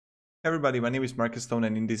Hey everybody, my name is Marcus Stone,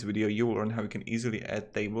 and in this video you will learn how you can easily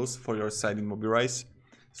add tables for your site in Mobirise.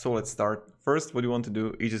 So let's start. First, what you want to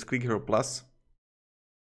do is just click here plus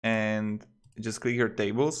and just click here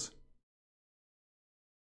tables.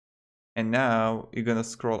 And now you're gonna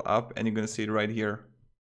scroll up and you're gonna see it right here.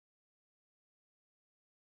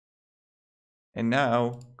 And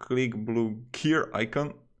now click blue gear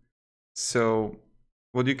icon. So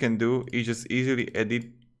what you can do is just easily edit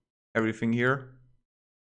everything here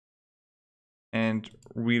and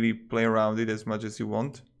really play around it as much as you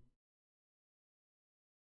want.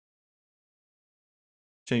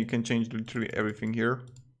 You can change literally everything here,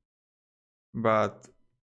 but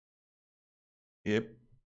yep.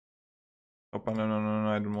 Oh, no,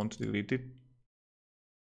 I don't want to delete it.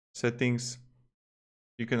 Settings.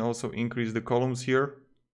 You can also increase the columns here.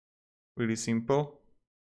 Really simple.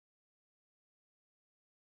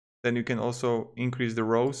 Then you can also increase the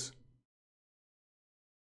rows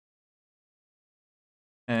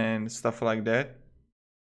and stuff like that.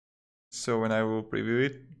 So when I will preview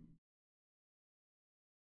it,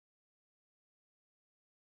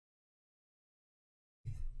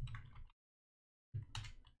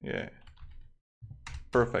 yeah,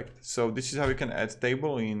 perfect. So this is how you can add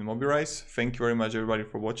table in Mobirise. Thank you very much everybody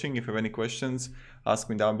for watching. If you have any questions, ask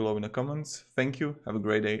me down below in the comments. Thank you, have a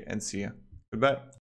great day and see ya. Goodbye.